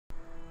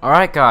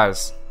Alright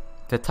guys,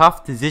 the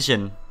tough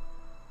decision.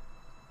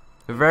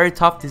 A very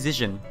tough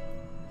decision.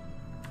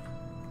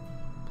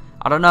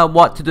 I don't know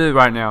what to do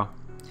right now.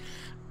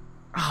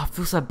 I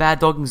feel so bad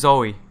dogging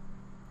Zoey.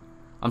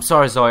 I'm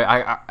sorry Zoey,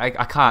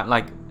 I can't,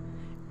 like,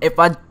 if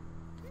I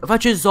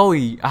choose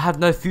Zoey, I have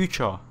no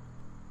future.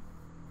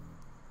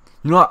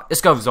 You know what,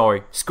 let's go with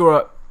Zoey. Screw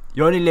it.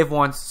 You only live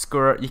once,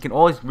 screw it. You can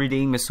always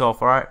redeem yourself,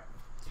 alright?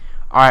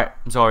 Alright,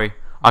 Zoey,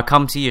 I'll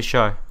come see your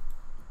show.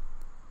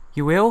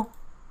 You will?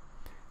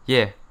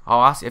 Yeah,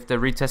 I'll ask if the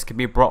retest can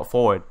be brought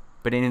forward,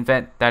 but in the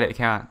event that it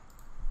can't,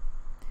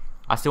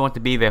 I still want to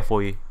be there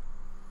for you.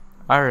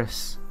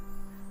 Iris.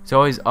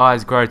 Zoey's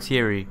eyes grow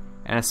teary,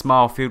 and a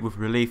smile filled with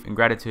relief and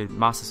gratitude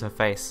masters her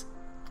face.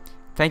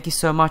 Thank you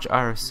so much,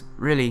 Iris,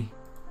 really.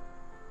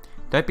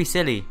 Don't be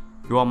silly,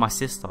 you are my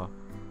sister,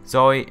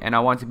 Zoey, and I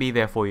want to be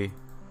there for you.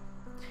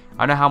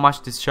 I know how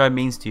much this show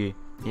means to you,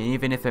 and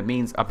even if it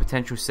means a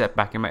potential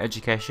setback in my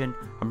education,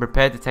 I'm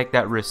prepared to take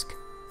that risk.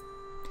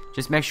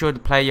 Just make sure to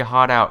play your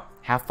heart out,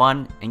 have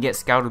fun, and get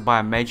scouted by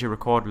a major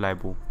record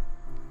label.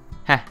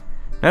 Heh,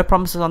 no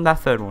promises on that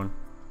third one.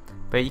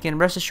 But you can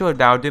rest assured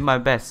that I'll do my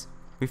best.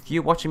 With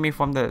you watching me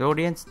from the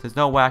audience, there's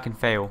no way I can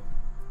fail.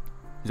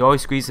 Zoey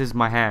squeezes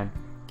my hand,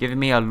 giving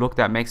me a look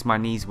that makes my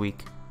knees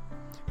weak.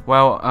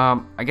 Well,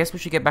 I guess we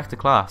should get back to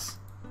class.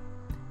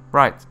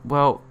 Right,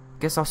 well,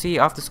 guess I'll see you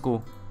after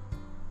school.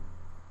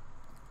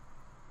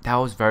 That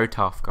was very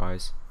tough,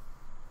 guys.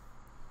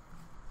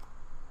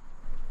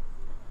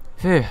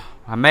 Phew,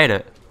 I made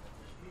it.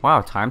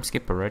 Wow, time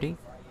skip already?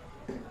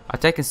 I've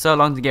taken so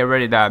long to get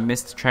ready that I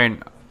missed the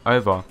train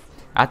over.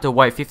 I had to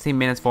wait 15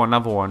 minutes for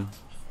another one.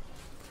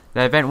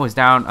 The event was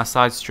down a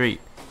side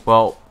street,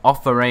 well,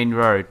 off the main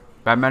road,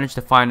 but I managed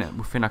to find it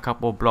within a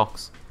couple of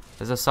blocks.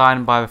 There's a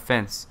sign by the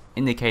fence,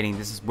 indicating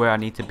this is where I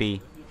need to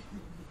be.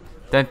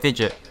 Don't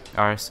fidget,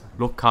 Iris,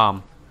 look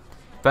calm.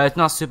 But it's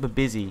not super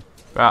busy,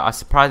 there are a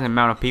surprising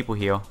amount of people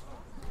here.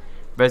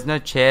 There's no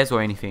chairs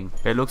or anything,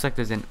 but it looks like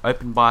there's an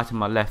open bar to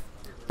my left.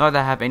 Not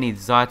that I have any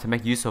desire to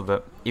make use of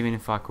it, even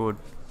if I could.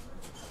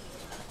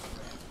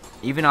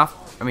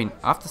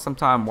 After some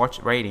time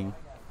raiding,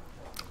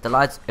 the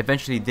lights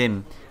eventually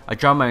dim. A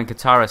drummer and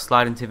guitarist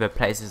slide into their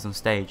places on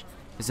stage.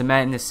 There's a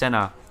man in the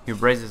center who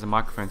raises a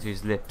microphone to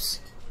his lips.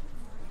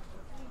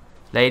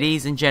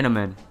 Ladies and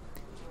gentlemen,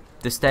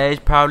 the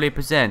stage proudly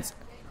presents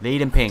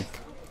Lead in Pink.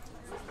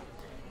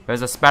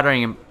 There's a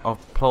spattering of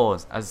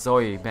applause as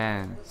Zoey's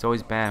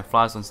band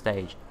flies on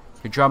stage.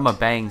 The drummer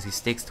bangs his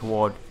sticks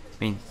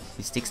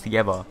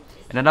together,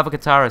 and another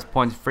guitarist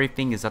points 3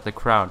 fingers at the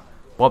crowd,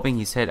 bobbing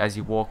his head as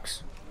he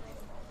walks.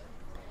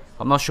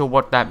 I'm not sure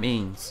what that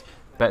means,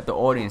 but the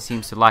audience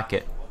seems to like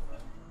it.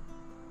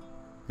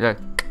 I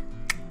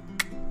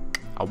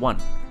won,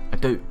 I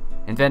do,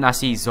 and then I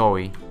see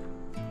Zoey.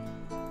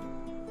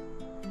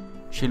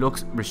 She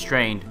looks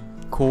restrained,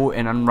 cool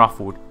and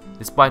unruffled.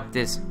 Despite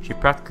this, she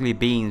practically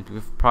beams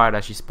with pride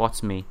as she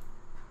spots me.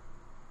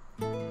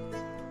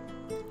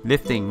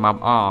 Lifting my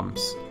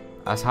arms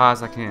as high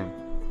as I can,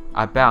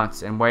 I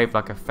bounce and wave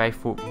like a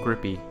faithful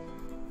groupie.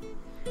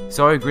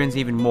 Zoey grins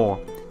even more,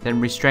 then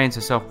restrains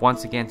herself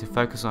once again to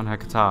focus on her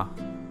guitar.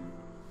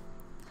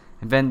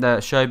 And then the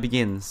show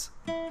begins.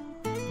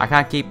 I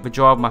can't keep the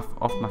joy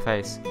off my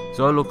face.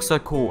 Zoey looks so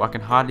cool I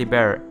can hardly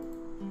bear it.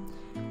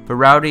 The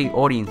rowdy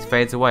audience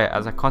fades away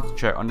as I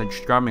concentrate on the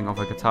strumming of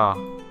her guitar.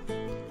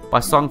 By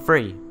song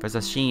 3, there's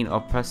a sheen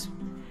of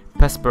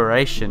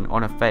perspiration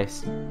on her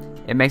face.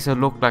 It makes her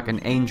look like an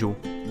angel.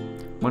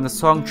 When the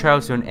song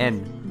trails to an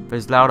end,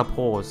 there's loud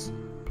applause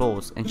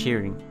and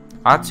cheering.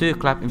 I too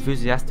clap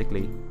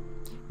enthusiastically.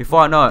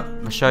 Before I know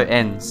it, the show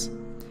ends.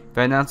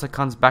 The announcer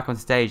comes back on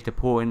stage to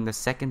pull in the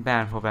second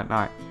band for that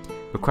night.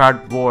 The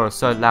crowd roars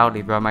so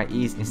loudly that my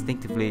ears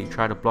instinctively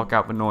try to block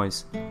out the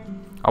noise.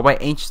 I wait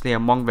anxiously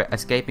among the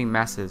escaping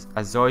masses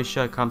as Zoey's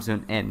show comes to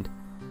an end.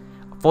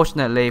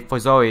 Fortunately for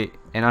Zoey,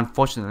 and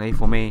unfortunately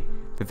for me,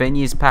 the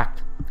venue is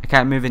packed. I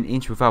can't move an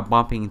inch without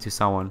bumping into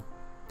someone.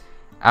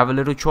 I have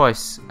little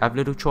choice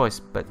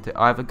but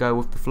to either go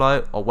with the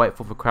flow or wait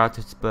for the crowd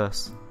to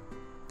disperse.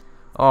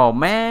 Oh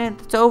man,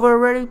 it's over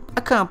already?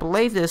 I can't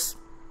believe this.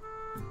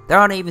 There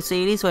aren't even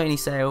CDs for any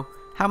sale.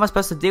 How am I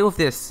supposed to deal with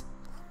this?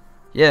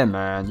 Yeah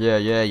man, yeah,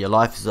 your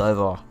life is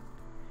over.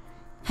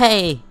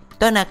 Hey,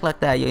 don't act like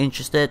that, you're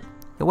interested.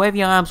 You wave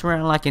your arms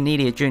around like an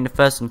idiot during the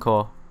first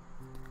encore.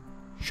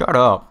 Shut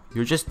up,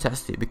 you're just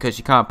tested because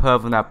you can't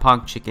perv on that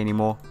punk chick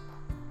anymore.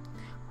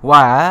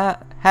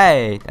 What?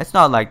 Hey, that's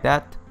not like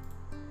that.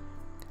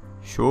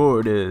 Sure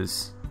it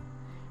is.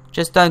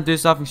 Just don't do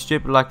something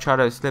stupid like try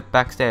to slip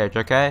backstage,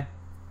 okay?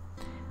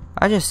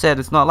 I just said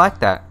it's not like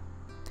that.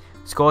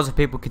 Scores of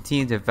people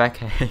continue to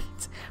vacate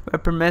my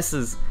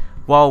premises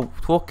while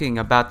talking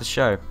about the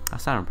show. I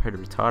sound pretty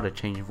retarded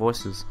changing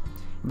voices.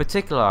 In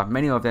particular,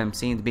 many of them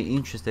seem to be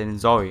interested in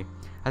Zoey.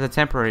 As a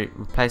temporary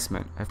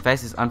replacement, her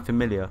face is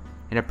unfamiliar,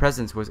 and her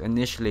presence was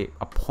initially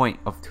a point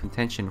of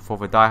contention for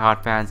the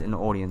die-hard fans in the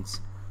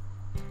audience.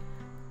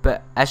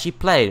 But as she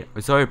played,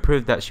 Zoey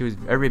proved that she was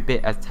every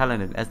bit as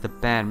talented as the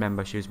band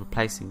member she was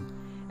replacing,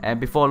 and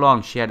before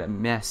long she had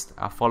amassed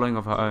a following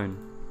of her own.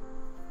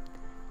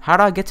 How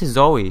do I get to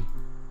Zoey?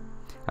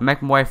 I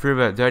make my way through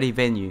the dirty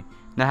venue,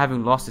 now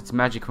having lost its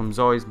magic from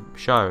Zoey's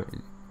show.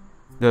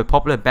 The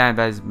popular band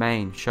that is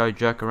main show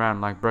jerk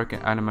around like broken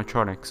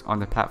animatronics on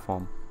the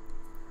platform.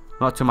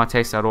 Not to my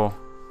taste at all.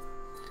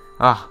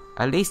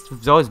 At least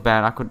with Zoey's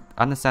band I could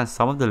understand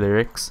some of the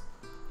lyrics.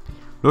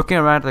 Looking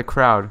around at the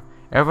crowd,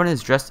 everyone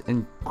is dressed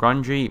in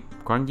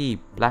grungy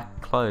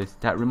black clothes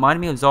that remind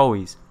me of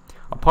Zoey's.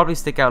 I'll probably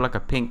stick out like a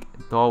pink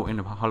doll in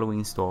a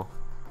Halloween store.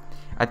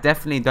 I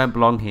definitely don't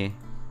belong here.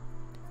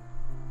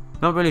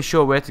 Not really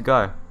sure where to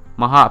go.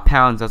 My heart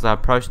pounds as I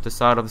approach the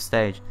side of the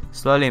stage,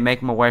 slowly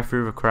making my way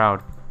through the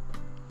crowd.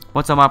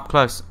 Once I'm up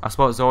close, I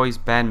spot Zoey's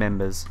band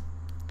members.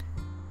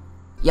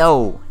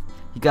 Yo,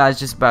 you guys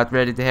just about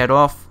ready to head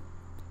off?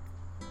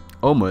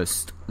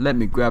 Almost. Let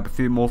me grab a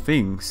few more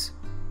things.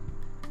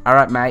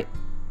 Alright, mate.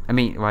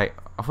 Wait,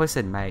 I thought I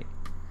said mate.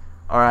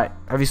 Alright,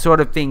 have you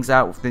sorted things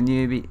out with the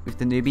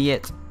newbie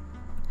yet?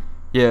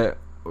 Yeah,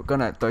 we're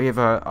gonna give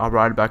her a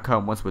ride back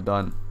home once we're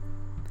done.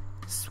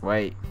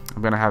 Sweet.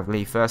 I'm gonna have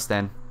Lee first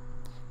then.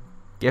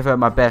 Give her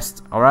my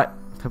best, alright?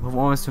 Her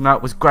performance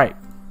tonight was great.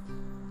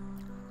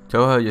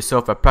 Tell her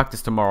yourself at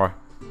practice tomorrow.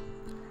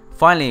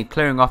 Finally,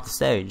 clearing off the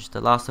stage,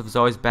 the last of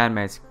Zoey's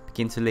bandmates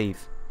begin to leave.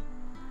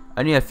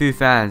 Only a few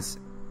fans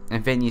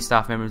and venue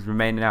staff members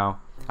remain now.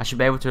 I should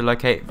be able to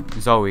locate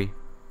Zoey.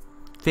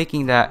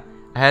 Thinking that,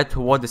 I head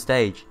toward the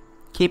stage,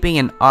 keeping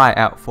an eye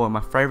out for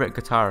my favorite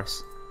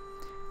guitarist.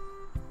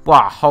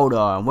 Wow, hold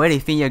on, where do you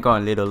think you're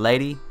going, little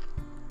lady?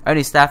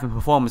 Only staff and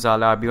performers are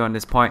allowed beyond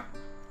this point.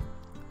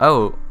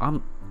 Oh,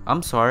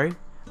 I'm sorry.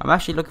 I'm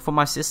actually looking for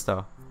my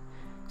sister.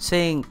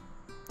 Seeing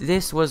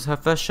this was her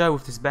first show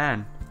with this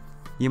band.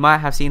 You might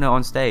have seen her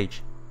on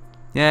stage.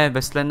 Yeah,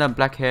 the slender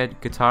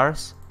black-haired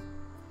guitarist.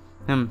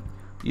 You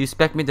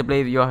expect me to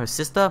believe you're her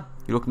sister?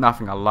 You look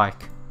nothing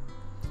alike.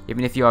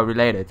 Even if you are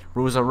related,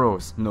 rules are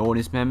rules. No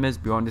audience members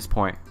beyond this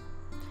point.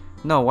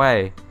 No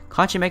way.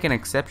 Can't you make an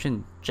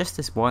exception just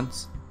this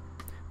once?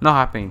 Not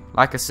happening,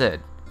 like I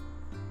said.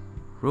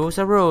 Rules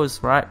are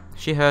rules, right?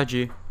 She heard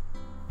you.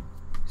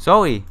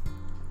 Zoey!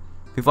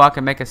 Before I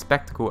can make a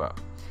spectacle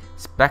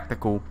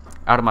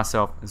out of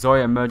myself,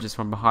 Zoey emerges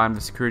from behind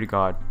the security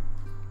guard.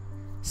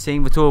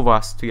 Seeing the two of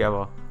us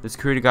together, the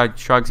security guard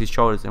shrugs his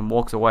shoulders and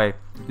walks away,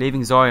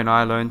 leaving Zoey and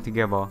I alone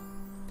together.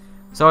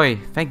 Zoey,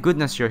 thank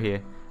goodness you're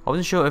here. I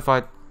wasn't sure if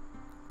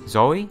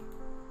Zoey?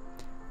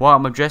 While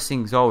I'm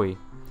addressing Zoey,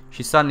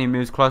 she suddenly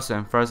moves closer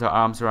and throws her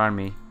arms around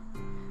me.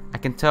 I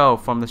can tell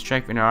from the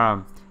strength in her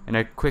arm and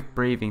her quick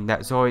breathing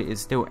that Zoey is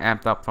still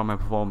amped up from her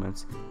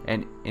performance,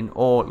 and in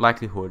all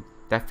likelihood,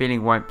 that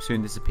feeling won't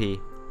soon disappear.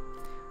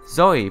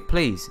 Zoey,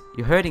 please,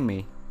 you're hurting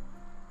me.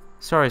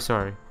 Sorry.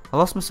 I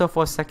lost myself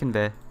for a second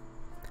there.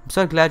 I'm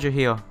so glad you're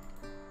here.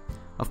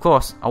 Of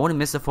course, I wouldn't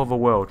miss it for the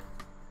world.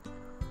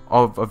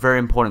 Of a very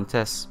important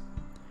test.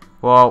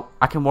 Well,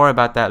 I can worry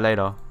about that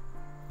later.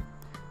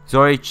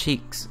 Zoey's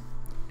cheeks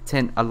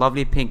tint a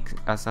lovely pink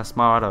as I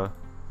smile at her.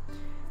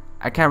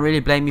 I can't really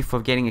blame you for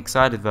getting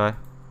excited though.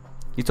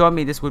 You told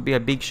me this would be a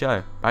big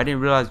show, but I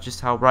didn't realize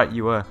just how right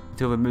you were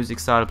until the music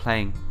started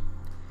playing.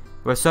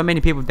 There were so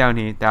many people down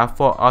here that I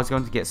thought I was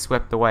going to get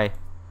swept away.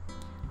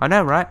 I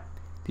know, right?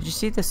 Did you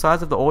see the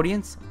size of the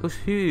audience? It was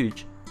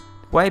huge.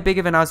 Way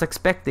bigger than I was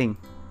expecting.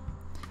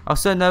 I was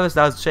so nervous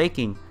that I was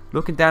shaking,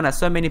 looking down at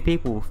so many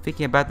people,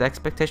 thinking about the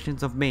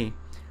expectations of me.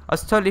 I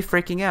was totally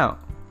freaking out.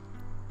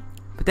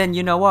 But then,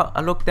 you know what?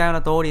 I looked down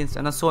at the audience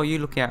and I saw you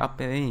looking up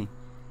at me.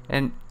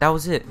 And that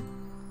was it.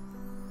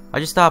 I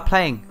just started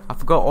playing. I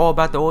forgot all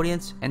about the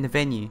audience and the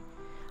venue.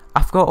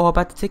 I forgot all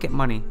about the ticket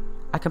money.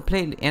 I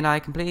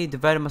completely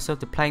devoted myself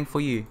to playing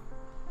for you.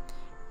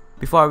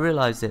 Before I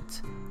realized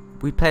it,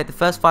 we played the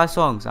first 5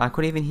 songs and I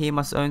couldn't even hear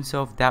my own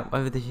self doubt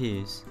over the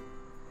years.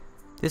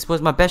 This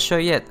was my best show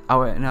yet,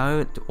 and I owe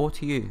it all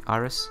to you,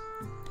 Iris.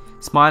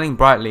 Smiling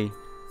brightly,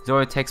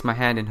 Zoey takes my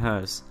hand in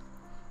hers.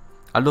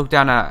 I look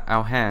down at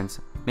our hands,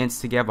 minced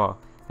together,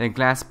 then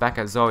glance back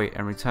at Zoey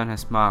and return her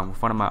smile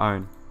with one of my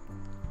own.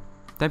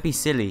 Don't be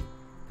silly.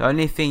 The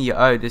only thing you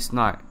owe this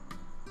night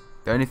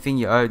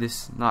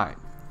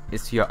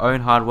is to your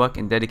own hard work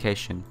and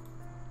dedication.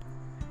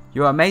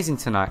 You are amazing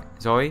tonight,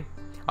 Zoey.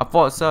 I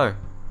thought so.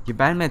 Your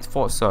bandmates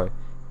thought so.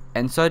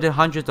 And so did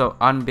hundreds of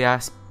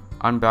unbiased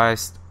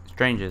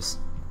strangers.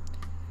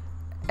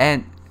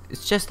 And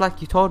it's just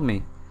like you told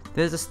me.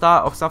 There's the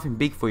start of something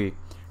big for you.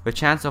 The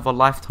chance of a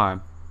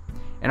lifetime.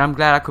 And I'm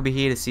glad I could be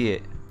here to see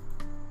it.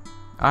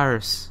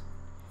 Iris.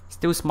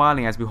 Still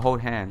smiling as we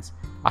hold hands,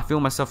 I feel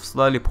myself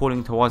slowly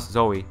pulling towards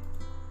Zoey.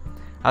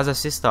 As a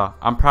sister,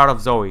 I'm proud of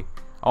Zoey.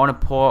 I want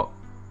to pour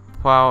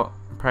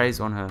praise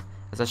on her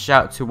as I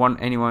shout to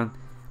anyone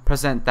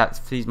present that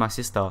she's my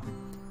sister.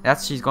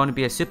 That she's going to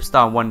be a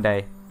superstar one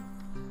day.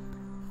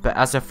 But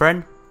as a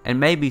friend, and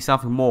maybe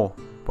something more,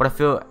 what I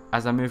feel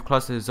as I move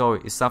closer to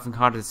Zoey is something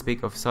harder to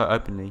speak of so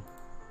openly.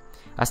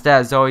 I stare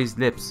at Zoey's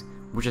lips,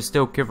 which are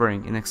still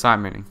quivering in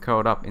excitement and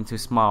curled up into a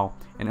smile,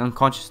 and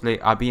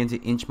unconsciously I begin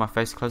to inch my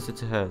face closer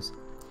to hers.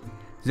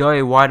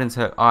 Zoey widens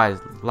her eyes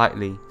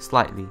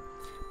slightly,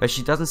 but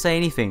she doesn't say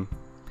anything.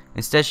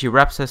 Instead, she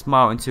wraps her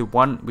smile into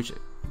one which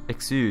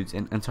exudes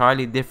an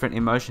entirely different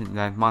emotion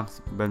than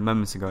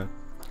moments ago.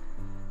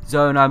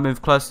 Zoey and I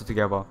move closer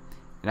together,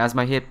 and as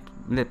my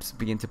lips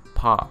begin to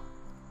part.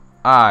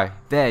 Aye,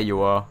 there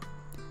you are.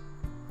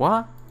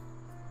 What?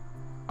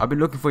 I've been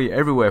looking for you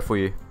everywhere for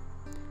you.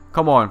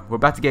 Come on, we're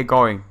about to get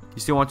going.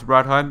 You still want to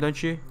ride home,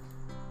 don't you?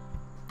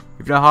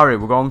 If you don't hurry,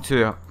 we're going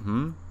to...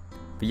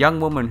 The young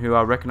woman who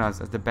I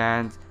recognized as the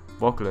band's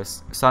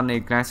vocalist suddenly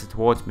glances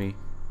towards me.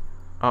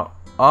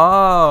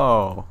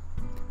 Oh!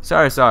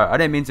 Sorry, I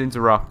didn't mean to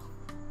interrupt.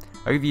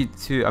 I'll give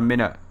you a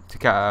minute to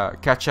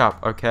catch up,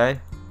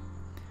 okay?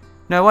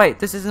 No, wait,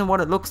 this isn't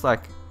what it looks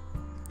like.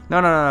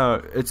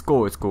 No, it's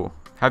cool.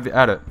 Have it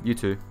at it, you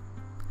two.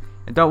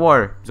 And don't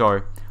worry,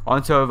 Zoey.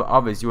 I'll tell the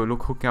others you will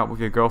look hooking up with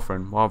your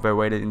girlfriend while they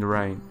waited in the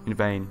rain, in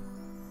vain.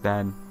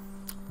 Van.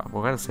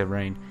 Well, I gotta say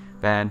rain.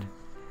 Van.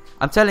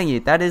 I'm telling you,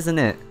 that isn't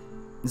it.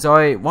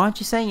 Zoey, why aren't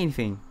you saying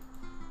anything?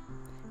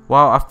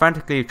 While I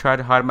frantically try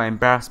to hide my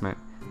embarrassment,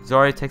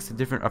 Zoey takes a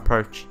different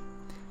approach.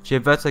 She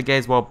averts her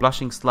gaze while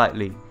blushing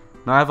slightly,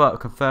 neither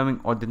confirming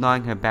or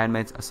denying her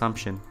bandmate's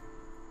assumption.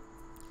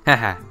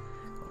 Haha.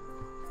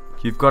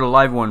 You've got a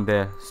live one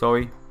there,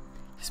 Zoey.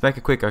 Just make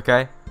it quick,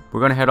 okay?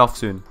 We're gonna head off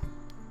soon.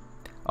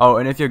 Oh,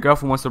 and if your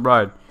girlfriend wants to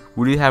ride,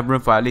 will you have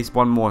room for at least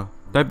one more?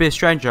 Don't be a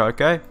stranger,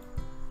 okay?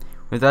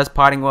 With those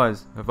parting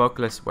words, the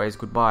vocalist waves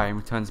goodbye and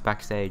returns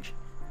backstage.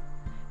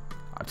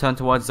 I turn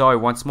towards Zoey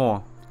once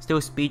more. Still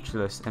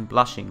speechless and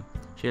blushing,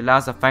 she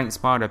allows a faint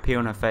smile to appear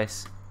on her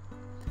face.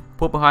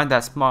 Put behind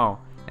that smile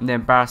and the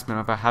embarrassment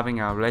of her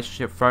having our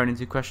relationship thrown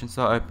into question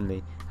so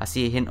openly, I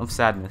see a hint of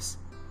sadness.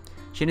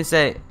 She didn't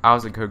say I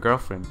was her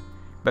girlfriend,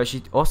 but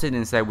she also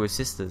didn't say we were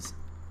sisters.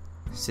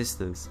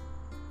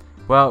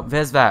 Well,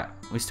 there's that.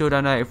 We still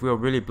don't know if we were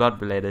really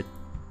blood related.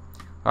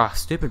 Ah,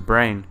 stupid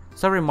brain.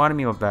 Stop reminding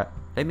me of that.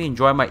 Let me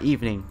enjoy my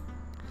evening.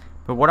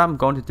 But what I'm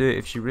going to do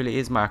if she really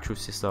is my actual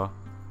sister?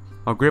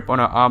 My grip on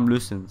her arm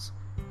loosens.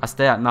 I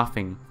stare at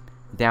nothing,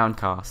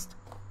 downcast.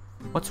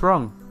 What's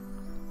wrong?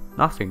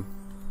 Nothing.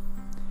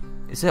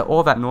 Is it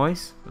all that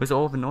noise? Is it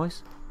all the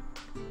noise?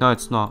 No,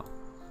 it's not.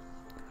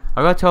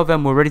 I gotta tell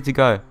them we're ready to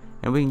go,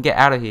 and we can get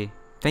out of here.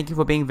 Thank you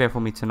for being there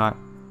for me tonight.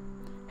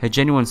 Her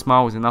genuine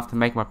smile was enough to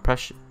make my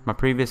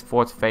previous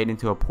thoughts fade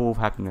into a pool of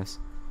happiness.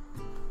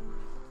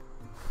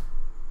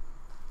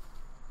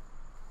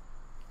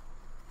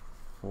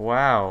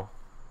 Wow.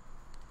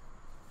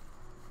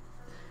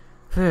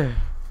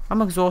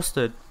 I'm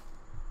exhausted.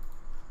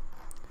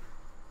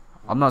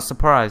 I'm not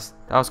surprised.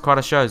 That was quite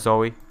a show,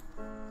 Zoey.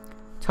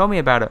 Tell me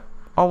about it.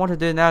 All I want to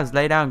do now is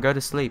lay down and go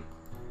to sleep.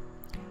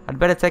 I'd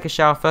better take a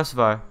shower first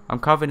though. I'm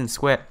covered in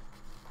sweat.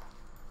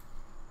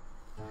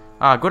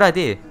 Ah, good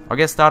idea. I'll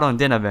get started on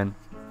dinner then.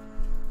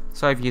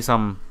 Sorry if you hear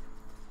some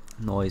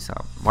noise.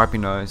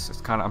 Wiping nose.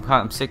 It's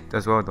I'm sick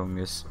as well doing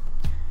this.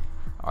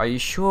 Are you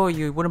sure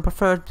you wouldn't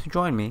prefer to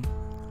join me?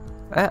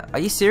 Are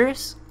you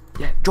serious?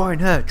 Yeah, join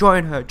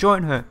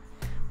her.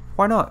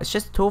 Why not? It's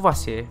just the two of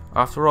us here.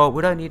 After all,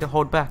 we don't need to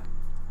hold back.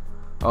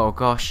 Oh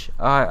gosh.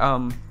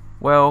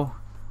 Well,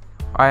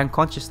 I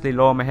unconsciously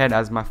lower my head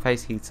as my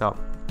face heats up.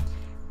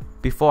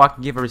 Before I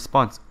can give a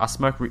response, a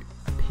smoke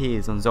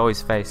appears on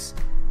Zoey's face.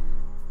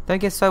 Don't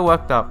get so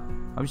worked up.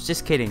 I'm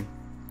just kidding.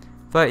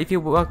 But if you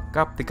work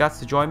up the guts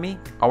to join me,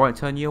 I won't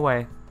turn you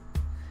away.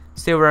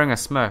 Still wearing a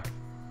smirk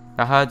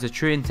that hides a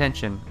true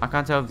intention. I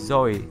can't tell if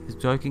Zoey is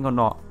joking or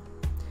not.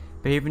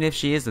 But even if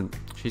she isn't,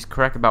 she's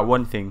correct about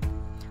one thing.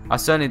 I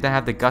certainly don't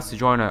have the guts to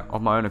join her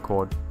of my own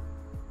accord.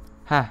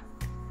 Huh.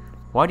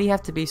 Why do you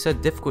have to be so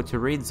difficult to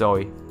read,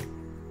 Zoey?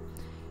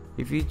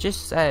 If you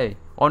just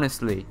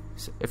honestly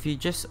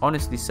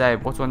say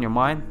what's on your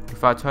mind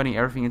without turning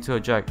everything into a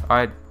joke,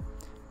 I'd...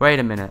 Wait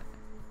a minute.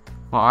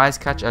 My eyes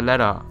catch a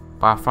letter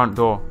by our front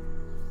door.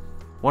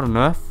 What on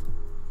earth?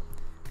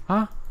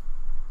 Huh?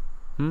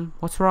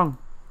 What's wrong?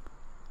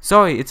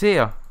 Zoey, it's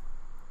here.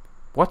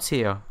 What's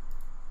here?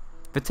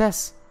 The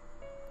test.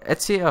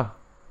 It's here.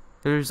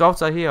 The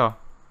results are here.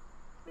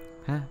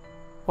 Huh?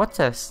 What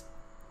test?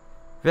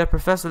 Did the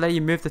professor let you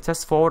move the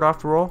test forward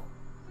after all?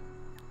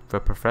 The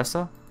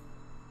professor?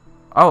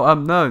 Oh,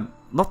 no,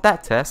 not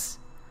that test.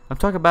 I'm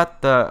talking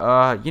about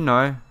the,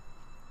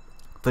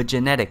 the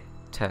genetic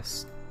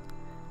test.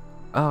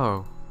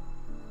 Oh.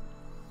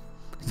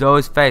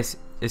 Zoey's face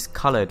is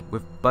colored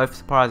with both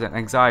surprise and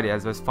anxiety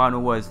as those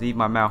final words leave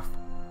my mouth.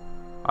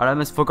 I'd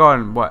almost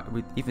forgotten what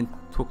we even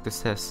took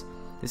this test.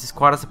 This is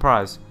quite a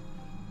surprise.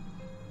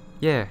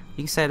 Yeah,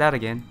 you can say that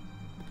again.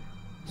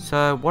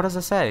 So, what does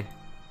it say?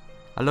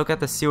 I look at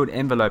the sealed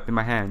envelope in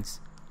my hands.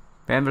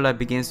 The envelope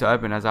begins to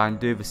open as I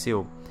undo the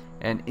seal,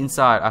 and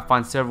inside I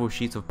find several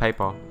sheets of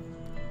paper.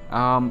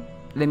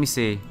 Let me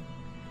see.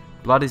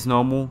 Blood is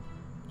normal.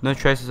 No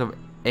traces of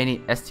any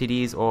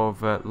STDs or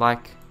of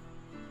like.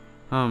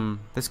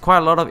 There's quite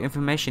a lot of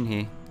information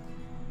here.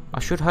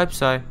 I should hope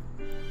so.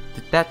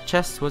 That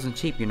chest wasn't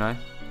cheap, you know.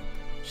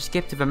 Just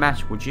skip to the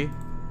match, would you?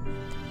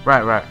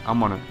 Right,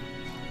 I'm on it.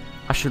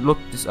 I should look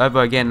this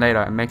over again later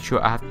and make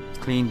sure I have a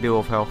clean bill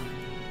of health.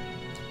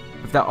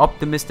 With that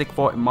optimistic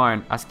thought in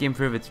mind, I skim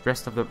through the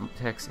rest of the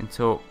text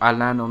until I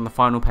land on the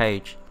final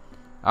page.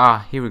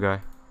 Ah, here we go.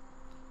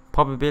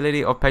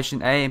 Probability of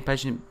patient A and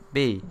patient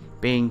B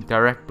being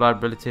direct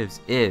blood relatives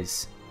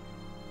is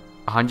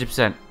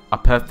 100%, a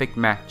perfect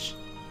match.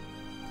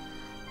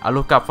 I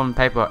look up from the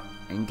paper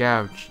and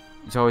gauge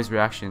Zoe's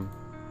reaction.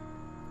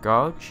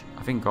 Gauge?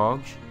 I think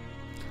gauge.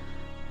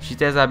 She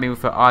stares at me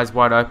with her eyes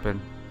wide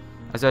open,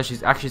 as though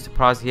she's actually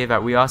surprised to hear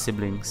that we are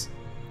siblings.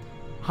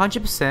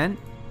 100%?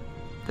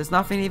 There's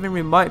nothing even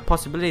remote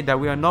possibility that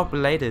we are not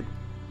related.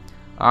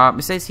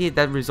 It says here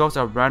that results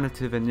are rounded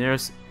to the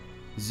nearest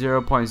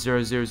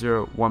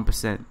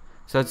 0.0001%,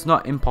 so it's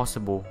not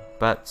impossible,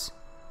 but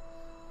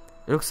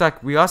it looks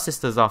like we are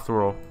sisters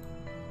after all.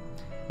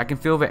 I can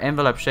feel the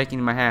envelope shaking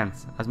in my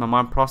hands as my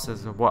mind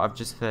processes what I've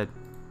just said.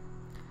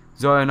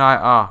 Zoe and I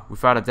are,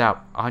 without a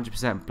doubt,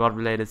 100%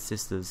 blood-related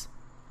sisters.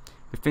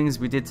 The things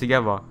we did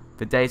together,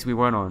 the dates we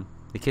went on,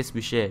 the kiss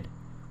we shared.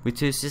 We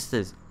two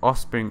sisters,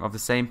 offspring of the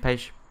same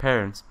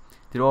parents,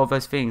 did all of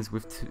those things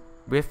with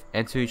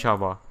and to each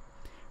other.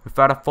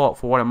 Without a thought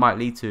for what it might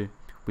lead to,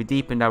 we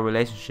deepened our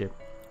relationship.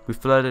 We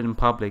flirted in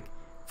public,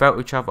 felt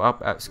each other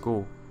up at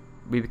school.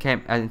 We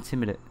became as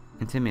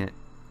intimate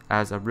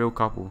as a real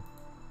couple.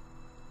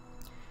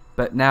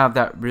 But now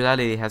that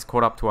reality has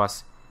caught up to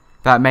us,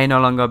 that may no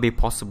longer be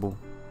possible.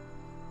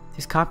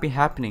 This can't be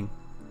happening.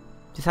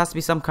 This has to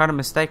be some kind of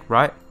mistake,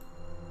 right?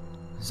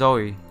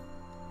 Zoe.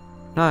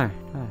 No,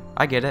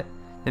 I get it.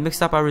 They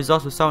mixed up our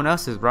results with someone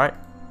else's, right?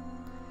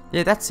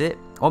 Yeah, that's it.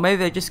 Or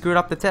maybe they just screwed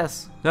up the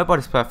test.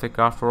 Nobody's perfect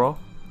after all.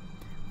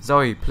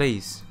 Zoe,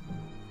 please.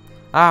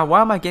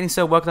 Why am I getting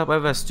so worked up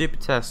over a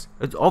stupid test?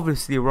 It's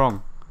obviously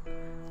wrong.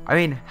 I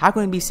mean, how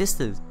can we be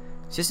sisters?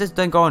 Sisters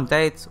don't go on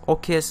dates, or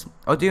kiss,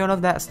 or do none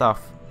of that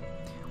stuff.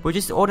 We're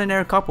just an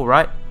ordinary couple,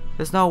 right?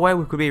 There's no way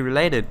we could be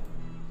related.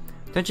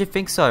 Don't you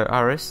think so,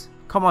 Iris?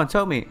 Come on,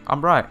 tell me,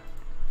 I'm right.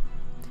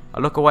 I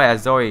look away at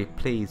Zoe,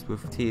 pleased,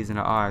 with tears in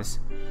her eyes.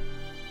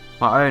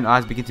 My own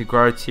eyes begin to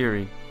grow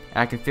teary, and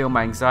I can feel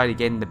my anxiety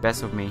getting the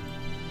best of me.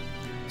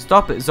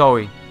 Stop it,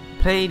 Zoe.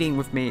 Pleading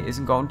with me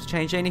isn't going to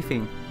change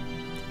anything.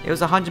 It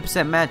was a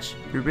 100% match.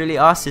 We really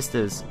are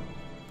sisters.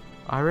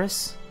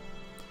 Iris?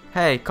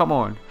 Hey, come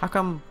on. How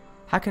can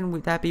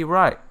that be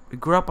right? We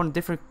grew up on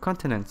different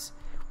continents.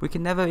 We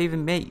can never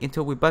even meet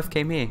until we both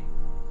came here.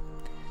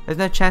 There's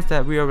no chance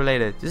that we are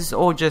related. This is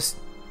all just...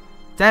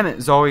 Damn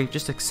it, Zoe.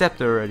 Just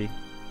accept it already.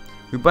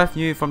 We both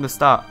knew from the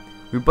start.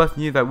 We both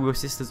knew that we were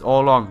sisters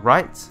all along,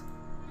 right?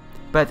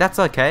 But that's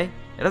okay.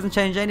 It doesn't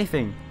change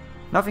anything.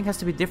 Nothing has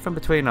to be different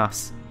between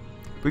us.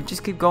 We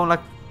just keep going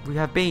like we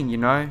have been, you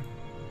know?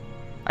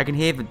 I can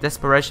hear the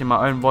desperation in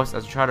my own voice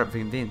as I try to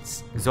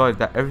convince Zoe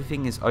that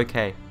everything is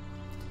okay.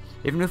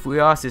 Even if we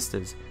are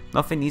sisters,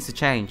 nothing needs to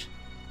change.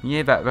 We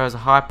knew that there was a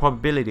high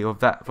probability of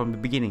that from the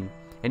beginning,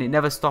 and it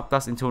never stopped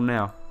us until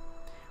now.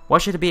 Why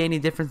should there be any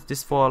difference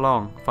this far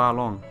along?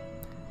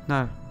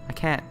 No, I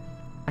can't.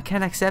 I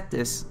can't accept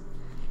this.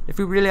 If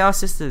we really are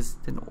sisters,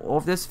 then all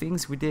of those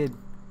things we did.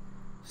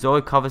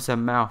 Zoe covers her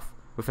mouth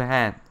with her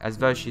hand as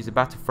though she's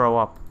about to throw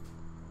up.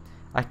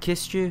 I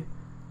kissed you.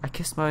 I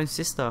kissed my own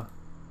sister.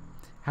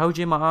 I held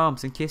you in my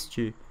arms and kissed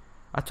you.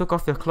 I took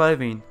off your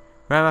clothing,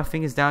 ran my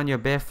fingers down your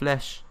bare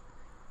flesh.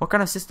 What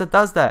kind of sister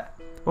does that?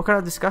 What kind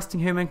of disgusting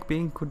human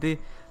being could do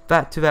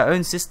that to their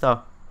own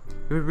sister?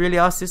 If we really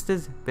are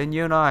sisters, then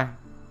you and I.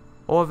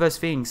 All of those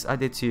things I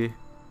did to you.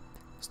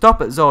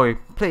 Stop it, Zoe,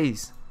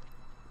 please.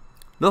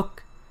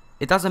 Look,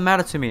 it doesn't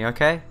matter to me,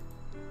 okay?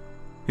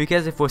 Who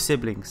cares if we're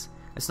siblings?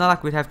 It's not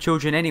like we'd have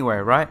children anyway,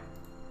 right?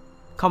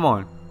 Come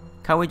on,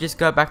 can't we just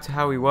go back to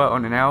how we were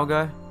on an hour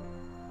ago?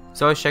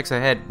 Zoe shakes her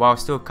head while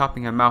still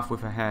cupping her mouth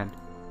with her hand.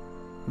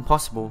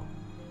 Impossible.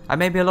 I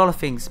may be a lot of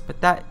things,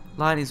 but that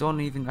line is one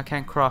even I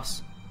can't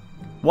cross.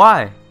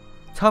 Why?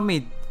 Tell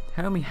me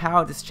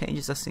how this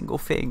changes a single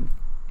thing.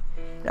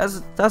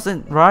 It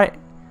doesn't, right?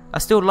 I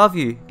still love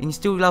you, and you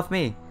still love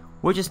me.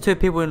 We're just two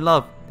people in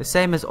love, the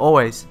same as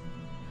always.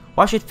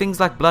 Why should things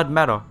like blood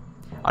matter?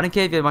 I don't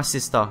care if you're my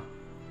sister.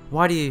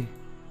 Why do you...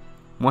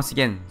 Once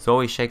again,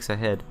 Zoe shakes her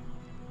head.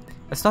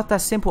 It's not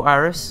that simple,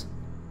 Iris.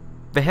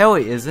 The hell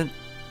it isn't.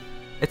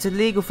 It's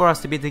illegal for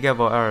us to be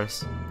together,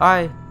 Iris.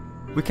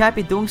 We can't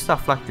be doing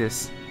stuff like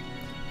this.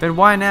 Then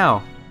why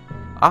now?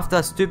 After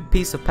a stupid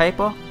piece of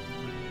paper?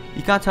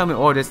 You can't tell me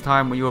all this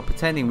time when you were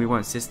pretending we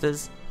weren't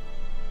sisters.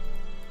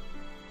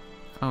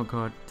 Oh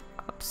god,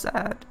 I'm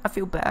sad. I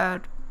feel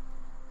bad.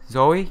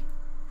 Zoe?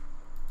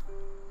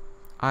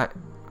 I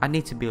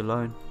need to be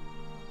alone.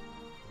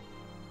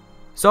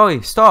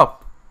 Zoe,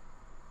 stop!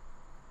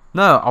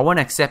 No, I won't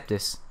accept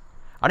this.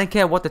 I don't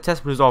care what the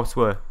test results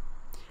were.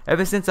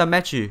 Ever since I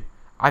met you,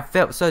 I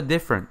felt so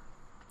different.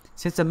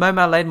 Since the moment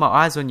I laid my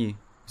eyes on you,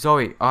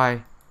 Zoe,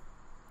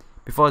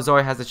 Before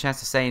Zoe has a chance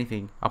to say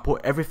anything, I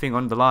put everything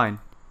on the line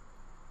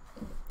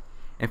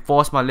and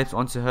forced my lips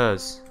onto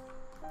hers.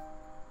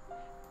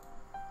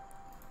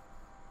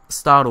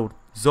 Startled,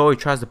 Zoe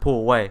tries to pull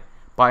away,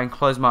 but I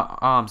enclose my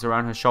arms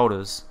around her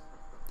shoulders.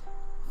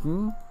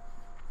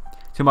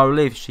 To my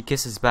relief, she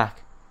kisses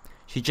back.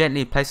 She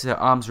gently places her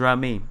arms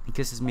around me and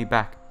kisses me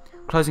back,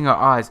 closing her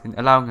eyes and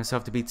allowing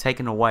herself to be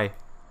taken away.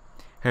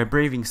 Her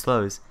breathing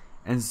slows,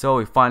 and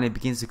Zoey finally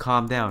begins to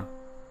calm down.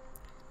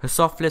 Her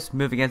soft lips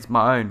move against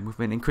my own with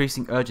an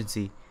increasing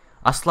urgency.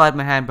 I slide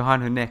my hand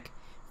behind her neck,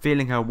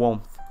 feeling her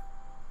warmth.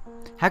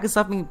 How can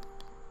something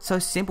so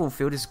simple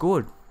feel this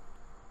good?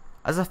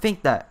 As I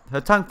think that,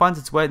 her tongue finds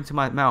its way into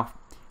my mouth,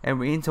 and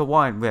we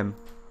intertwine them.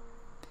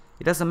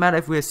 It doesn't matter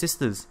if we are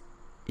sisters.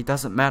 It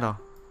doesn't matter.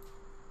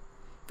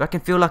 If I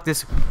can feel like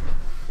this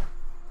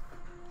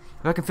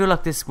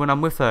when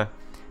I'm with her,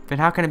 then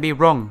how can it be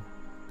wrong?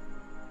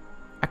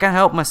 I can't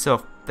help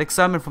myself, the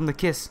excitement from the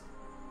kiss.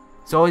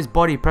 Zoey's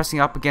body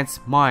pressing up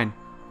against mine.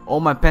 All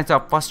my pent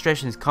up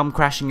frustrations come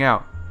crashing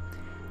out.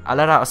 I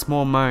let out a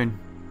small moan.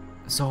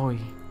 Zoey.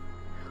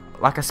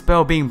 Like a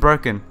spell being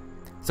broken.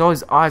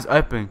 Zoey's eyes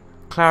open,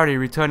 clarity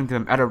returning to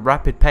them at a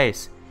rapid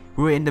pace.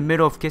 We were in the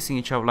middle of kissing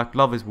each other like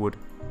lovers would.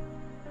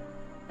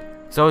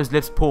 Zoey's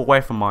lips pull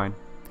away from mine.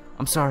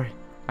 I'm sorry.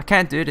 I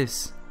can't do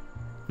this.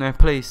 No,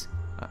 please.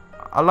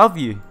 I love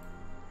you.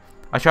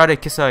 I try to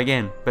kiss her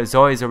again, but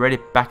Zoey is already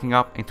backing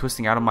up and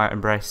twisting out of my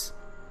embrace.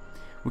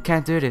 We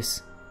can't do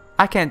this.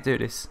 I can't do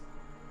this.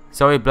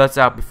 Zoey blurts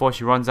out before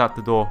she runs out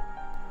the door.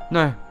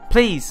 No,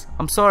 please.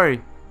 I'm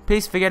sorry.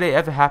 Please forget it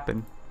ever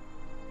happened.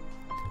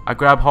 I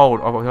grab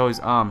hold of Zoey's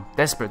arm,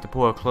 desperate to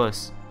pull her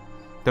close.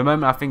 The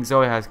moment I think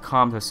Zoey has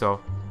calmed herself,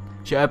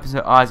 she opens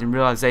her eyes in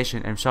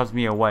realization and shoves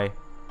me away.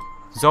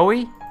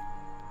 Zoey?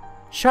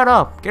 Shut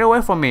up! Get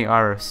away from me,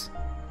 Iris.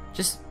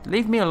 Just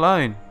leave me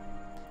alone.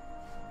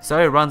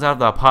 Zoey runs out of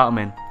the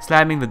apartment,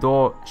 slamming the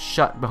door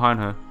shut behind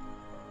her.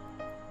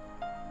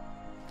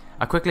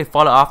 I quickly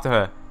follow after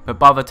her, but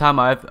by the time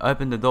I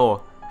open the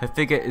door, her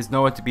figure is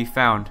nowhere to be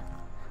found.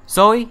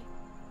 Zoey?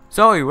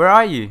 Zoey, where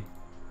are you?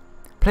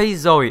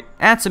 Please, Zoey,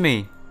 answer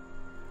me!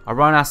 I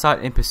run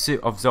outside in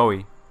pursuit of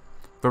Zoey.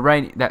 The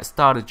rain that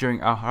started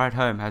during our ride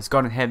home has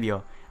gotten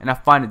heavier, and I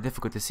find it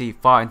difficult to see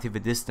far into the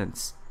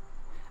distance.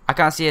 I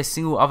can't see a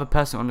single other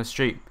person on the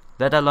street,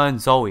 let alone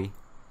Zoey.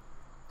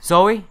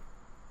 Zoey?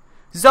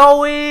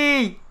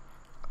 Zoey!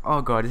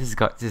 Oh god, this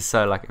is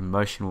so like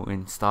emotional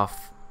and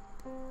stuff.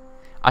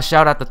 I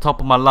shout at the top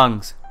of my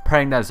lungs,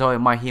 praying that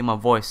Zoey might hear my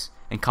voice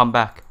and come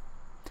back.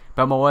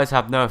 But my words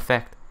have no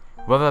effect,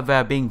 whether they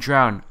are being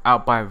drowned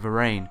out by the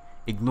rain,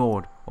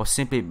 ignored, or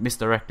simply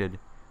misdirected.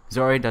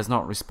 Zoey does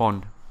not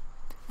respond.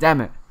 Damn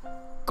it.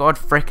 God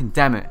freaking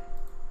damn it.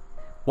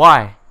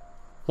 Why?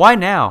 Why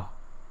now?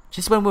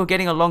 Just when we were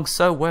getting along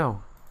so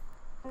well.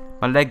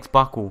 My legs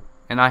buckle,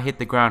 and I hit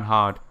the ground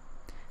hard.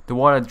 The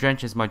water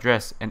drenches my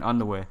dress and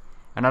underwear,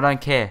 and I don't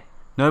care.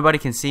 Nobody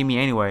can see me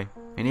anyway,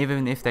 and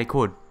even if they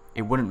could,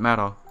 it wouldn't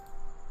matter.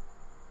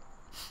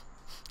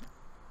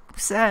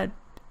 Sad.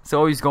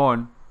 Zoey's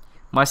gone.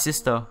 My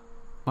sister.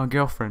 My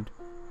girlfriend.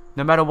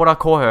 No matter what I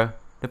call her,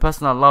 the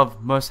person I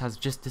love most has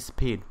just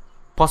disappeared.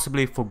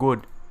 Possibly for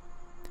good.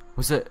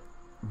 Was it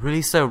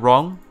really so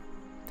wrong?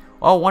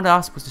 All I wanted to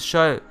ask was to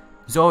show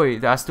Zoey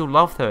that I still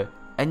loved her,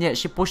 and yet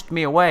she pushed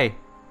me away.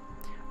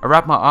 I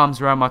wrap my arms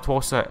around my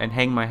torso and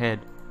hang my head.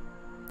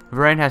 The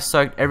rain has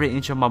soaked every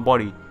inch of my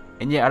body,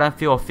 and yet I don't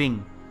feel a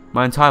thing.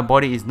 My entire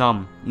body is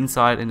numb,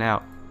 inside and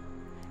out.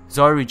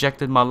 Zoey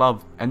rejected my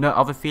love, and no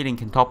other feeling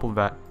can topple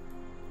that.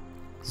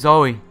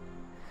 Zoey!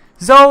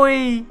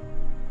 Zoey!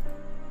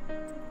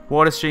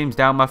 Water streams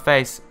down my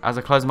face as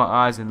I close my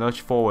eyes and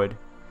lurch forward.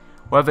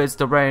 Whether it's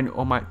the rain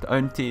or my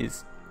own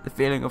tears, the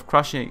feeling of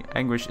crushing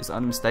anguish is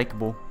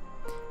unmistakable.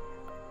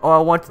 All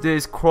I want to do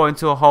is crawl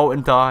into a hole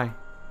and die.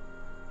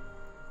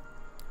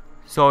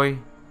 Zoey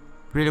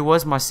really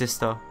was my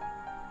sister.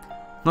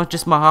 Not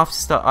just my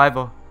half-sister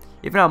either.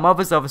 Even our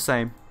mothers are the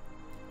same.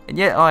 And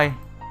yet I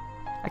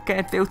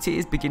can't feel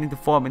tears beginning to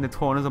form in the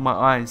corners of my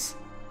eyes.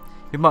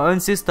 With my own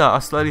sister, I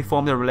slowly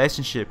formed a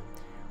relationship.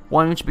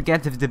 One which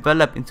began to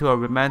develop into a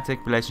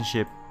romantic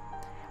relationship.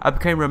 I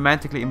became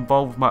romantically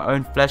involved with my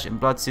own flesh and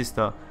blood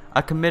sister.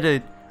 I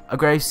committed a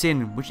grave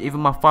sin which even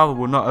my father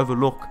will not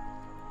overlook.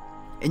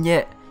 And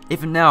yet,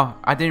 even now,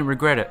 I didn't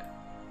regret it.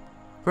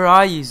 Where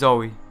are you,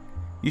 Zoey?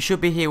 You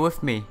should be here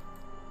with me.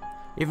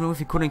 Even if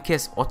we couldn't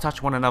kiss or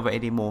touch one another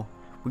anymore,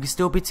 we could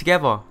still be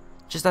together,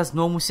 just as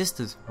normal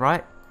sisters,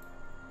 right?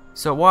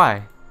 So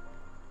why?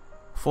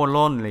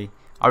 Forlornly,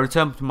 I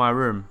returned to my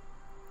room,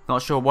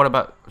 not sure what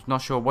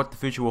the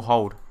future will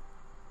hold.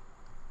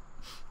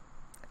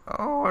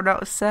 Oh,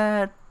 that was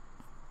sad.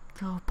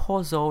 Oh,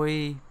 poor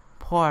Zoey,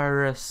 poor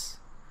Iris.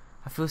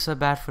 I feel so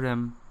bad for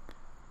them.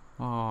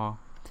 Oh,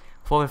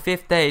 for the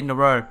 5th day in a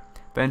row,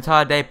 the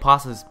entire day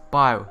passes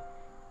by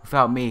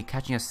without me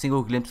catching a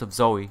single glimpse of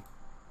Zoey.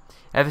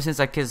 Ever since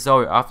I kissed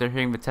Zoey after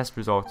hearing the test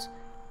results,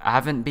 I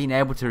haven't been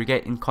able to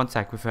get in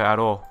contact with her at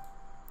all.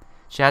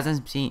 She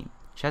hasn't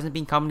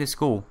been coming to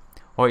school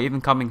or even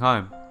coming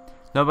home.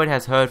 Nobody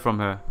has heard from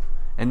her,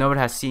 and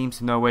nobody has seemed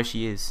to know where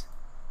she is.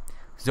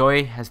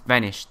 Zoey has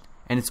vanished,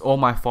 and it's all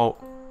my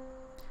fault.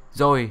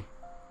 Zoey,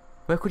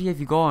 where could you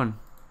have gone?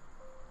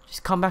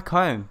 Just come back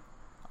home.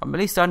 I'm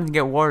really starting to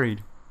get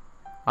worried.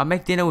 I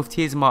make dinner with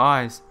tears in my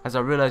eyes as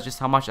I realize just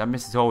how much I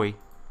miss Zoey.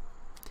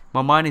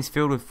 My mind is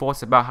filled with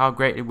thoughts about how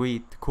great it would be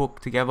to cook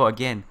together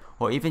again,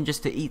 or even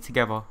just to eat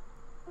together.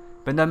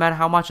 But no matter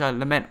how much I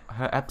lament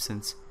her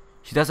absence,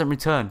 she doesn't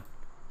return.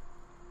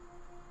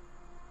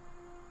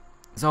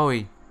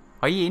 Zoey,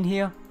 are you in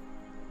here?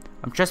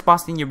 I'm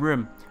trespassing in your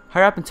room.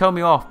 Hurry up and tell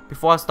me off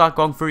before I start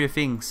going through your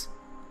things.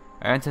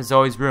 I enter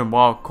Zoey's room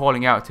while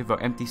calling out to the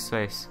empty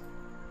space.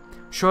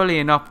 Surely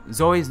enough,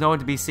 Zoey is nowhere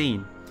to be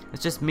seen.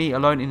 It's just me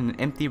alone in an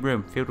empty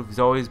room filled with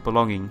Zoey's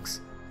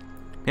belongings.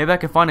 Maybe I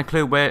can find a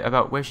clue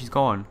about where she's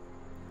gone.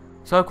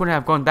 Zoey couldn't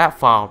have gone that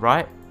far,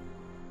 right?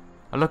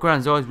 I look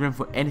around Zoey's room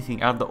for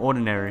anything out of the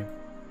ordinary.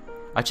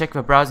 I check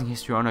the browsing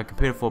history on her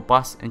computer for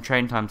bus and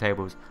train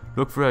timetables,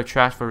 look through her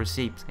trash for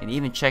receipts, and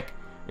even check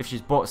if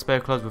she's brought spare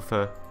clothes with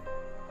her.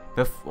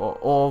 But for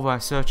all my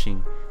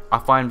searching, I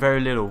find very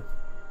little.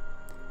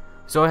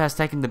 Zoey has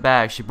taken the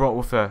bag she brought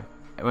with her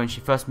when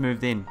she first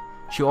moved in.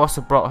 She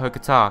also brought her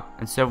guitar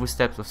and several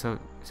sets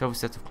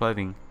of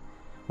clothing.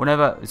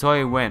 Whenever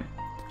Zoey went,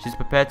 she's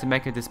prepared to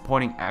make a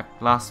disappointing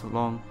act last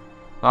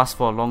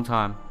for a long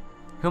time.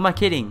 Who am I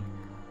kidding?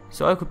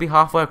 Zoey could be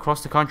halfway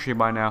across the country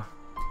by now.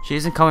 She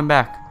isn't coming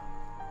back.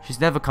 She's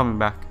never coming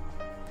back.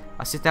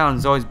 I sit down on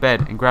Zoey's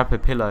bed and grab her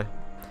pillow.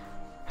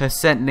 Her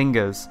scent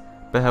lingers,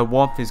 but her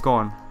warmth is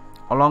gone,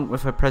 along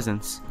with her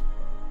presence.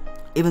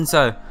 Even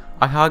so,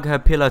 I hug her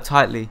pillow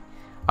tightly.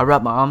 I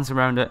wrap my arms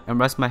around it and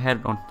rest my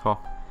head on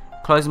top,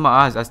 closing my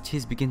eyes as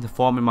tears begin to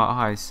form in my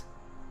eyes.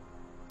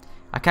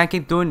 I can't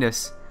keep doing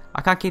this.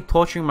 I can't keep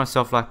torturing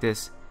myself like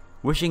this,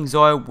 wishing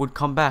Zoey would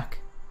come back.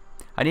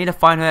 I need to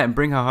find her and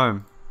bring her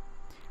home.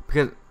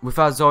 Because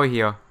without Zoey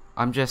here,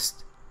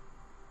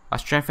 I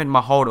strengthen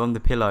my hold on the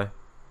pillow.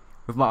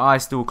 With my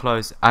eyes still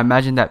closed, I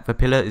imagine that the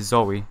pillow is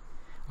Zoey.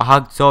 I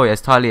hug Zoey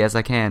as tightly as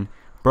I can,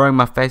 burrowing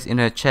my face in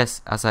her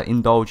chest as I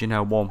indulge in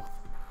her warmth.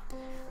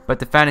 But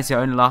the fantasy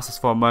only lasts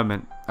for a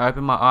moment. I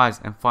open my eyes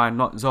and find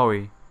not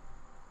Zoey,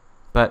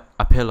 but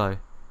a pillow,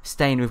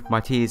 stained with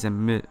my tears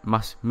and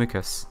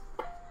mucus.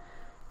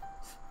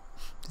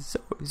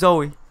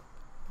 Zoey.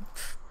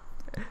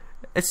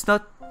 It's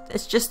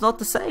just not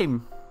the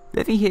same.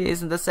 Living here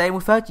isn't the same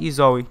without you,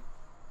 Zoey.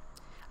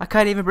 I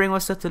can't even bring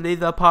myself to leave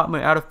the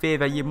apartment out of fear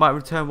that you might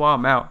return while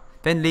I'm out,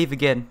 then leave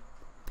again.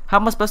 How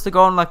am I supposed to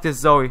go on like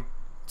this, Zoey?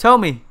 Tell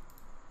me!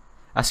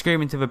 I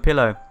scream into the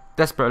pillow,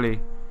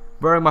 desperately,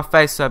 burying my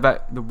face so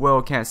that the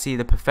world can't see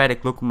the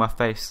pathetic look on my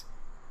face.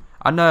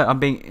 I know I'm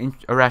being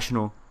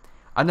irrational.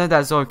 I know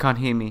that Zoey can't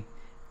hear me,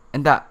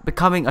 and that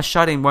becoming a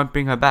shut-in won't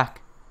bring her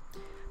back.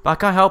 But I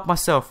can't help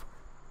myself.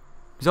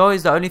 Zoey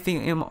is the only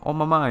thing on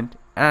my mind,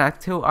 and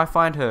until I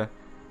find her,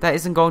 that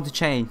isn't going to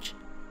change.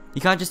 You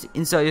can't just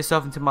insert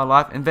yourself into my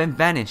life and then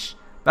vanish.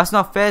 That's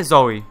not fair,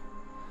 Zoey.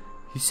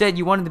 You said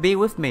you wanted to be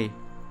with me.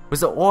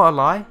 Was it all a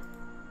lie?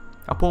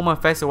 I pull my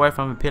face away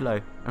from the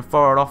pillow and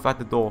throw it off at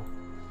the door.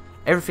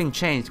 Everything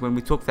changed when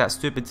we took that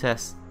stupid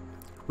test.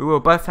 We were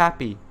both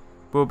happy.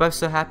 We were both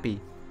so happy.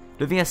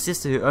 Living as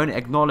sisters who only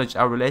acknowledged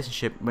our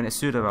relationship when it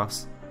suited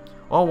us.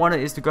 All I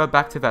wanted is to go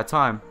back to that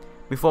time,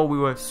 before we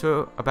were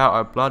sure about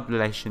our blood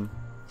relation.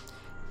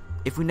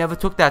 If we never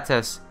took that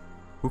test,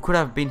 we could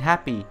have been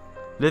happy,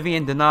 living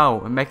in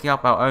denial and making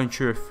up our own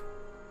truth.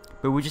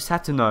 But we just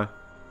had to know.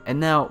 And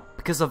now,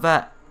 because of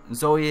that,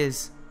 Zoey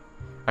is...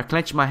 I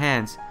clench my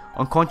hands,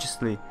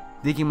 unconsciously,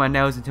 digging my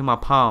nails into my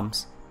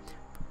palms.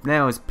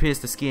 Nails pierce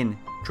the skin,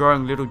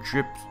 drawing little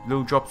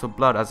drops of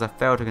blood as I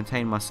fail to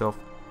contain myself.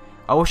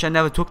 I wish I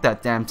never took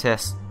that damn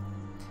test.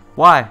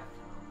 Why?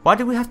 Why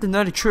did we have to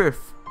know the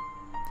truth?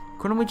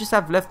 Couldn't we just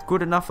have left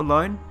good enough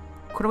alone?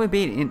 Couldn't we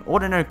be an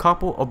ordinary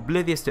couple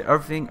oblivious to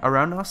everything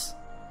around us?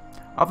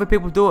 Other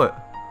people do it.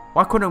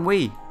 Why couldn't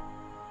we?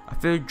 I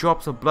feel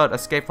drops of blood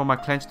escape from my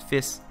clenched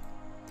fist.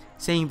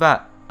 Seeing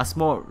that, a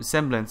small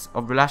semblance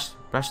of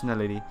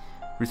rationality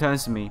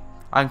returns to me.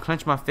 I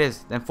unclench my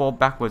fist, then fall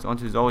backwards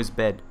onto Zoey's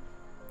bed.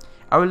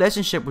 Our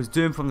relationship was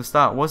doomed from the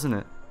start, wasn't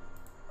it?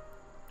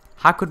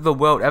 How could the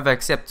world ever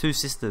accept two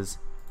sisters?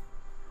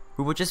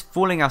 We were just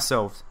fooling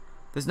ourselves.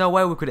 There's no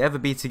way we could ever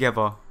be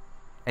together.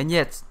 And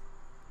yet,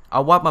 I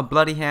wipe my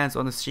bloody hands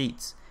on the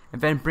sheets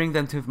and then bring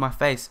them to my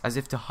face as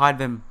if to hide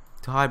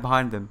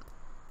behind them.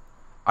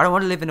 I don't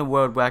want to live in a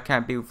world where I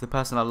can't be with the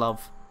person I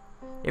love.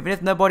 Even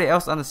if nobody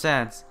else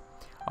understands.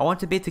 I want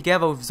to be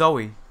together with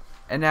Zoey.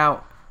 And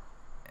now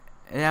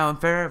and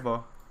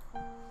forever.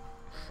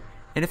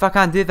 And if I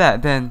can't do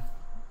that, then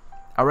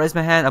I raise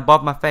my hand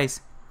above my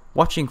face,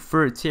 watching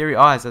through teary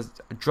eyes as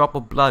a drop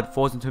of blood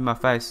falls into my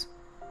face.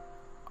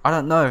 I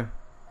don't know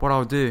what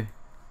I'll do.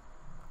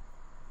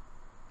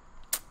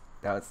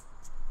 That's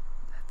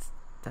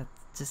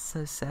just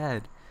so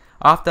sad.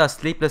 After a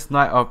sleepless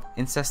night of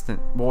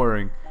incessant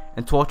worrying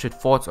and tortured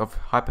thoughts of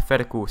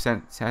hypothetical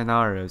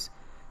scenarios,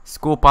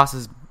 school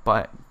passes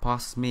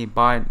me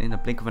by in the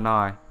blink of an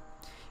eye.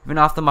 Even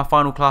after my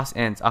final class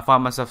ends, I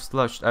find myself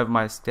slouched over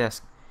my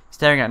desk,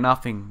 staring at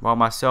nothing while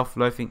my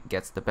self-loathing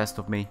gets the best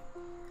of me.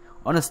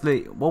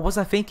 Honestly, what was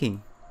I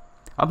thinking?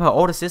 I'm her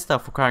older sister,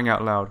 for crying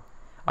out loud.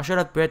 I should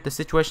have read the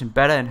situation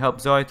better and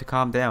helped Zoey to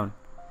calm down.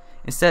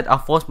 Instead, I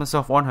forced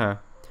myself on her.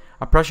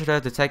 I pressured her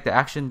to take the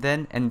action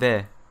then and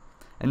there.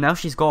 and now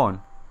she's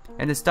gone,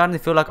 and it's starting to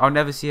feel like I'll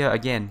never see her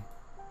again.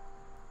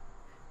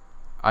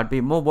 I'd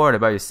be more worried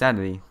about your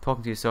sanity.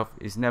 Talking to yourself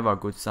is never a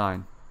good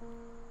sign.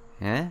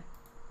 Eh?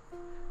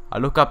 I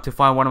look up to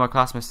find one of my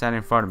classmates standing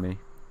in front of me.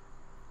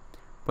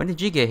 When did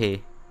you get here?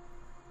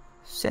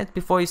 Since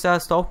before you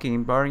started stalking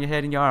and burying your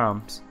head in your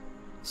arms.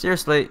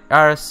 Seriously,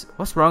 Iris,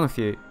 what's wrong with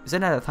you?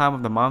 Isn't that the time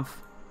of the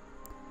month?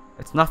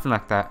 It's nothing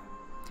like that.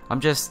 I'm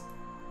just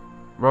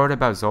worried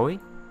about Zoey?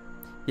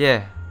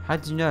 Yeah, how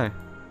did you know?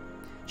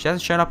 She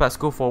hasn't shown up at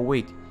school for a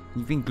week.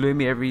 You've been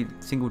gloomy every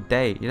single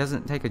day. It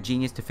doesn't take a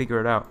genius to figure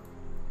it out.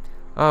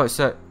 Oh,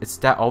 so it's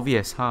that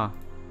obvious, huh?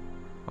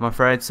 I'm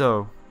afraid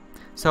so.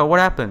 So what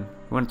happened?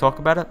 You want to talk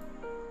about it?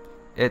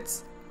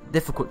 It's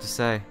difficult to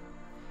say.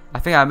 I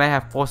think I may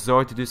have forced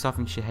Zoey to do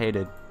something she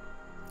hated.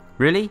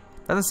 Really?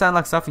 Doesn't sound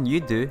like something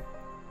you'd do.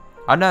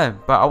 I know,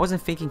 but I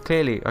wasn't thinking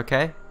clearly,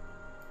 okay?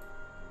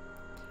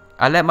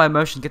 I let my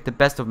emotions get the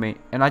best of me,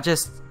 and I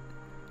just...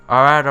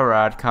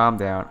 Alright, calm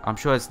down. I'm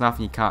sure it's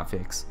nothing you can't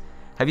fix.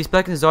 Have you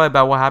spoken to Zoey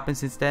about what happened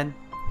since then?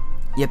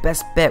 Your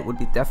best bet would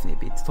be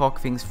definitely to talk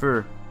things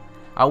through.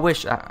 I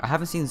wish. I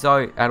haven't seen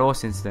Zoey at all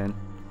since then.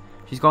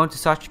 She's gone to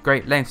such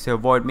great lengths to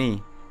avoid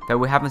me that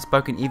we haven't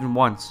spoken even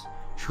once.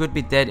 She could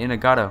be dead in a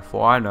gutter,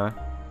 for all I know.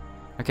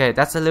 Okay,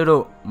 that's a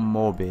little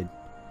morbid.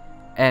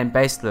 And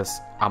baseless,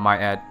 I might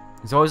add.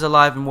 Zoey's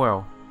alive and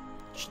well.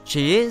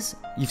 She is?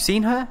 You've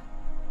seen her?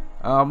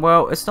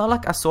 Well, it's not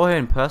like I saw her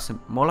in person.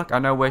 More like I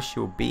know where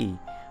she'll be,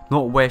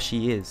 not where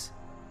she is.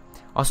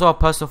 I saw a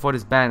poster for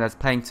this band that's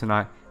playing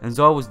tonight, and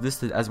Zoey was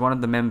listed as one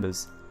of the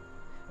members.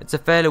 It's a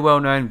fairly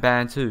well-known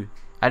band too,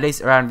 at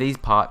least around these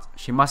parts.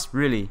 She must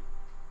really...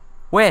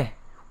 Where?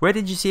 Where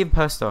did you see the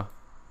poster?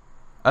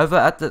 Over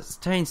at the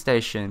train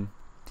station.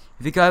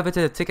 If you go over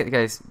to the ticket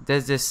case,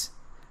 there's this...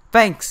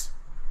 Thanks!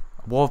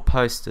 A wall of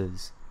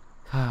posters.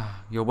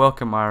 You're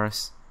welcome,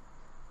 Iris.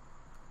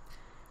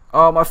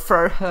 Oh, my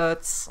throat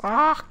hurts.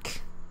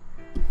 Fuck.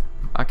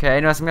 Okay,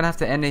 anyways, I'm gonna have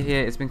to end it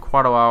here. It's been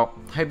quite a while.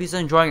 Hope you're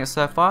enjoying it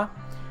so far.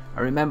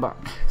 And remember,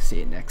 see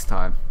you next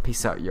time.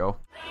 Peace out, yo.